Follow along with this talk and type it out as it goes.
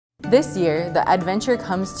This year, the adventure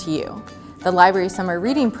comes to you. The Library Summer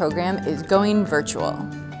Reading Program is going virtual.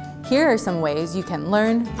 Here are some ways you can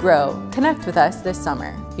learn, grow, connect with us this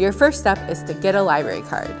summer. Your first step is to get a library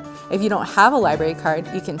card. If you don't have a library card,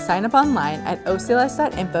 you can sign up online at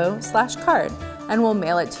ocls.info/card and we'll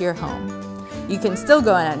mail it to your home. You can still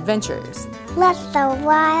go on adventures. Let the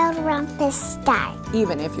wild rumpus start.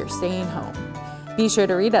 Even if you're staying home. Be sure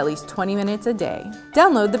to read at least 20 minutes a day.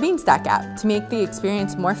 Download the Beanstack app to make the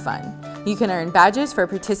experience more fun. You can earn badges for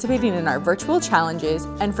participating in our virtual challenges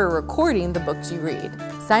and for recording the books you read.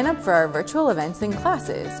 Sign up for our virtual events and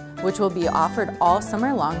classes, which will be offered all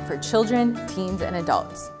summer long for children, teens, and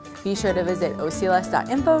adults. Be sure to visit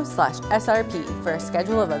ocls.info/SRP for a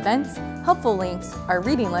schedule of events, helpful links, our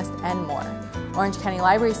reading list, and more. Orange County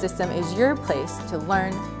Library System is your place to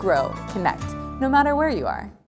learn, grow, connect, no matter where you are.